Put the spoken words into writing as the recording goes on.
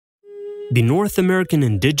The North American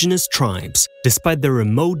indigenous tribes, despite their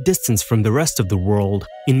remote distance from the rest of the world,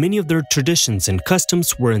 in many of their traditions and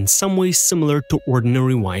customs were in some ways similar to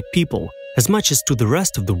ordinary white people, as much as to the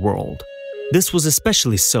rest of the world. This was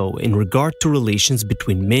especially so in regard to relations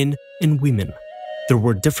between men and women. There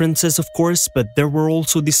were differences, of course, but there were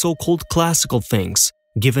also the so-called classical things,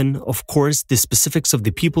 given, of course, the specifics of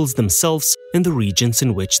the peoples themselves and the regions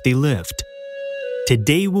in which they lived.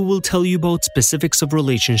 Today we will tell you about specifics of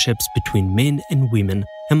relationships between men and women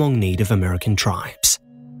among Native American tribes.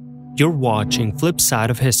 You're watching Flip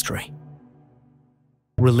Side of History.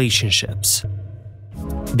 Relationships.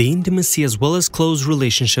 The intimacy as well as close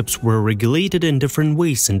relationships were regulated in different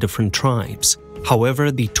ways in different tribes.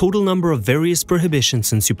 However, the total number of various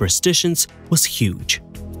prohibitions and superstitions was huge.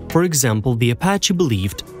 For example, the Apache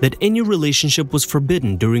believed that any relationship was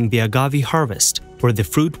forbidden during the agave harvest, where the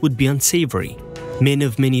fruit would be unsavory. Men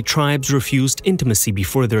of many tribes refused intimacy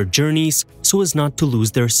before their journeys so as not to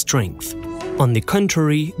lose their strength. On the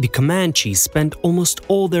contrary, the Comanches spent almost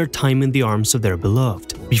all their time in the arms of their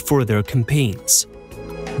beloved before their campaigns.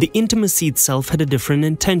 The intimacy itself had a different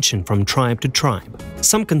intention from tribe to tribe.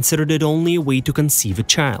 Some considered it only a way to conceive a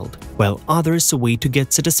child, while others a way to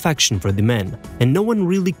get satisfaction for the men, and no one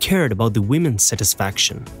really cared about the women's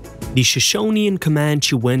satisfaction. The Shoshone and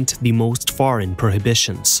Comanche went the most far in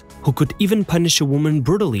prohibitions, who could even punish a woman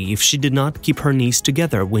brutally if she did not keep her knees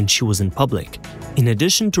together when she was in public. In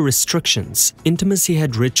addition to restrictions, intimacy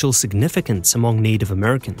had ritual significance among Native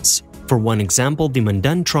Americans. For one example, the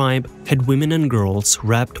Mandan tribe had women and girls,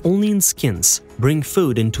 wrapped only in skins, bring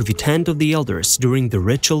food into the tent of the elders during the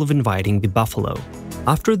ritual of inviting the buffalo.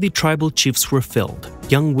 After the tribal chiefs were filled,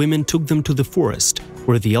 young women took them to the forest,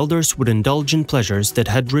 where the elders would indulge in pleasures that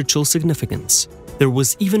had ritual significance. There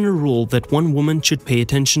was even a rule that one woman should pay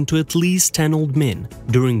attention to at least 10 old men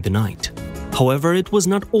during the night. However, it was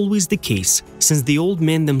not always the case, since the old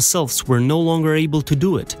men themselves were no longer able to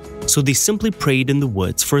do it, so they simply prayed in the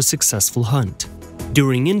woods for a successful hunt.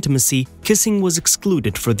 During intimacy, kissing was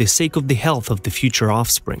excluded for the sake of the health of the future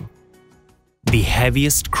offspring. The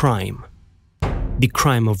heaviest crime. The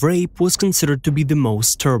crime of rape was considered to be the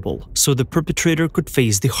most terrible, so the perpetrator could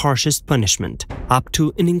face the harshest punishment, up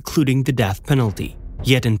to and including the death penalty.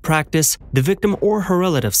 Yet in practice, the victim or her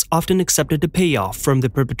relatives often accepted a payoff from the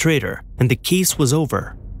perpetrator, and the case was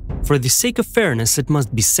over. For the sake of fairness, it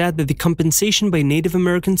must be said that the compensation by Native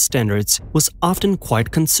American standards was often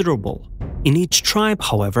quite considerable. In each tribe,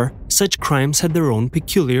 however, such crimes had their own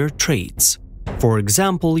peculiar traits. For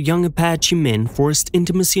example, young Apache men forced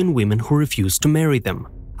intimacy on women who refused to marry them.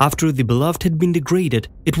 After the beloved had been degraded,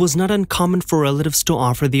 it was not uncommon for relatives to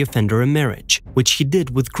offer the offender a marriage, which he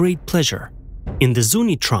did with great pleasure. In the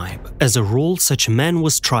Zuni tribe, as a rule, such a man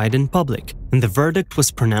was tried in public, and the verdict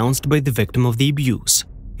was pronounced by the victim of the abuse.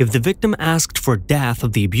 If the victim asked for death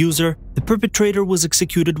of the abuser, the perpetrator was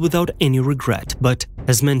executed without any regret, but,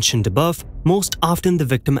 as mentioned above, most often the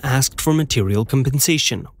victim asked for material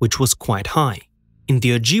compensation, which was quite high. In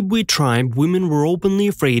the Ojibwe tribe, women were openly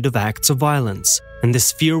afraid of acts of violence, and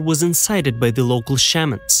this fear was incited by the local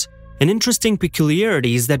shamans. An interesting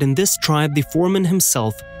peculiarity is that in this tribe the foreman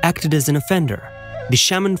himself acted as an offender. The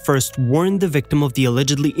shaman first warned the victim of the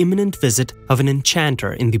allegedly imminent visit of an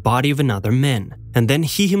enchanter in the body of another man, and then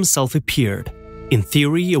he himself appeared. In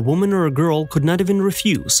theory, a woman or a girl could not even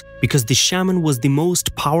refuse, because the shaman was the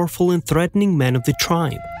most powerful and threatening man of the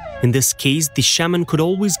tribe. In this case, the shaman could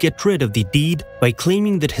always get rid of the deed by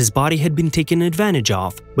claiming that his body had been taken advantage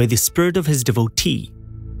of by the spirit of his devotee.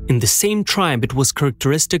 In the same tribe, it was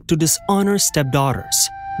characteristic to dishonor stepdaughters.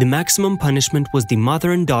 The maximum punishment was the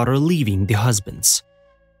mother and daughter leaving the husbands.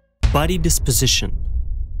 Body disposition.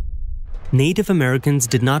 Native Americans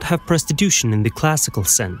did not have prostitution in the classical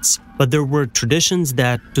sense, but there were traditions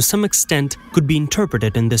that, to some extent, could be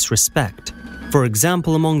interpreted in this respect. For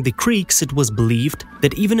example, among the Creeks, it was believed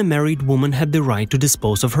that even a married woman had the right to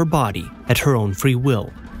dispose of her body at her own free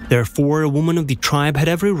will. Therefore, a woman of the tribe had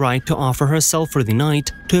every right to offer herself for the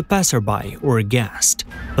night to a passerby or a guest.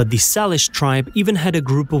 But the Salish tribe even had a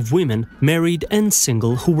group of women, married and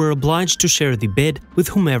single, who were obliged to share the bed with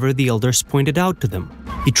whomever the elders pointed out to them.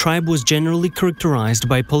 The tribe was generally characterized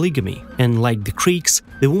by polygamy, and like the Creeks,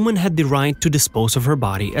 the woman had the right to dispose of her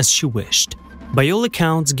body as she wished. By all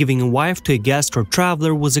accounts, giving a wife to a guest or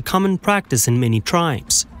traveler was a common practice in many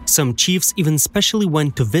tribes. Some chiefs even specially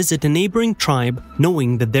went to visit a neighboring tribe,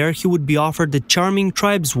 knowing that there he would be offered a charming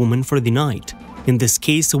tribeswoman for the night. In this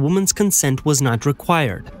case, a woman's consent was not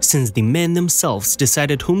required, since the men themselves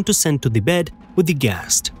decided whom to send to the bed with the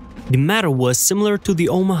guest. The matter was similar to the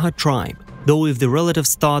Omaha tribe. though if the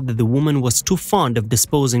relatives thought that the woman was too fond of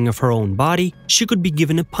disposing of her own body, she could be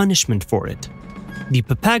given a punishment for it. The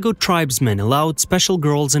Papago tribesmen allowed special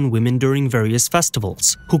girls and women during various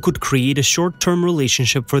festivals, who could create a short-term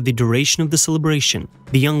relationship for the duration of the celebration.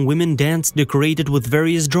 The young women danced decorated with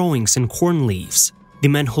various drawings and corn leaves. The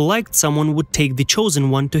man who liked someone would take the chosen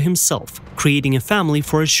one to himself, creating a family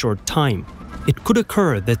for a short time. It could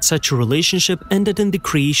occur that such a relationship ended in the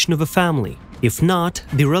creation of a family. If not,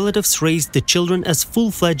 the relatives raised the children as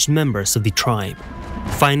full-fledged members of the tribe.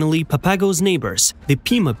 Finally, Papago's neighbors, the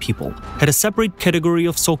Pima people, had a separate category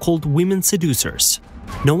of so-called women seducers.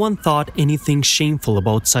 No one thought anything shameful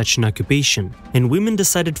about such an occupation, and women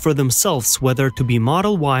decided for themselves whether to be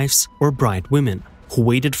model wives or bride women, who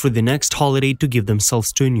waited for the next holiday to give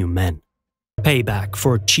themselves to a new man. Payback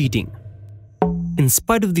for cheating. In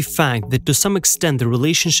spite of the fact that to some extent the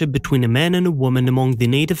relationship between a man and a woman among the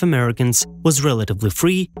Native Americans was relatively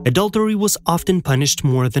free, adultery was often punished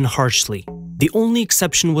more than harshly. The only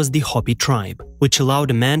exception was the Hopi tribe, which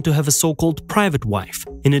allowed a man to have a so-called private wife,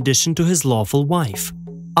 in addition to his lawful wife.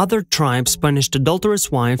 Other tribes punished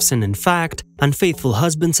adulterous wives and, in fact, unfaithful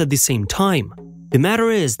husbands at the same time. The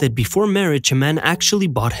matter is that before marriage a man actually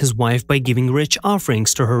bought his wife by giving rich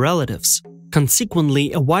offerings to her relatives.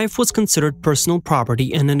 Consequently, a wife was considered personal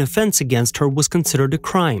property and an offense against her was considered a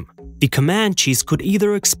crime. The Comanches could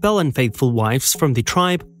either expel unfaithful wives from the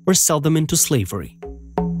tribe or sell them into slavery.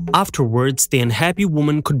 Afterwards, the unhappy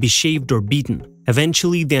woman could be shaved or beaten.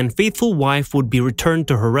 Eventually, the unfaithful wife would be returned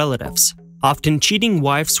to her relatives. Often, cheating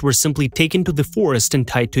wives were simply taken to the forest and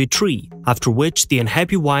tied to a tree, after which the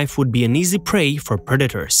unhappy wife would be an easy prey for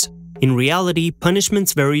predators. In reality,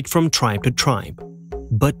 punishments varied from tribe to tribe.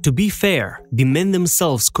 But to be fair, the men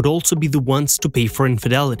themselves could also be the ones to pay for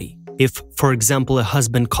infidelity. If, for example, a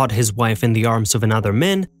husband caught his wife in the arms of another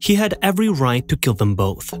man, he had every right to kill them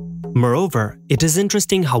both. Moreover, it is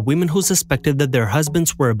interesting how women who suspected that their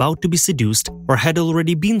husbands were about to be seduced or had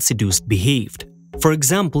already been seduced behaved. For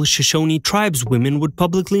example, Shoshone tribeswomen would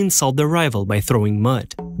publicly insult their rival by throwing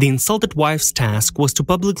mud. The insulted wife's task was to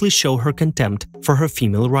publicly show her contempt for her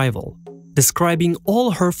female rival. Describing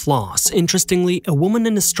all her flaws, interestingly, a woman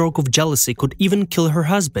in a stroke of jealousy could even kill her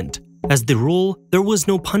husband. As the rule, there was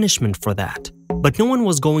no punishment for that. But no one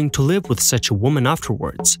was going to live with such a woman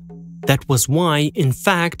afterwards. That was why, in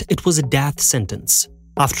fact, it was a death sentence.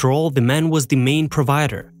 After all, the man was the main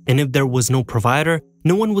provider, and if there was no provider,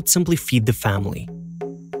 no one would simply feed the family.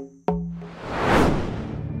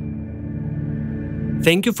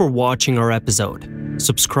 Thank you for watching our episode.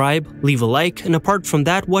 Subscribe, leave a like, and apart from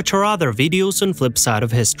that, watch our other videos on Flip Side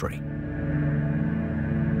of History.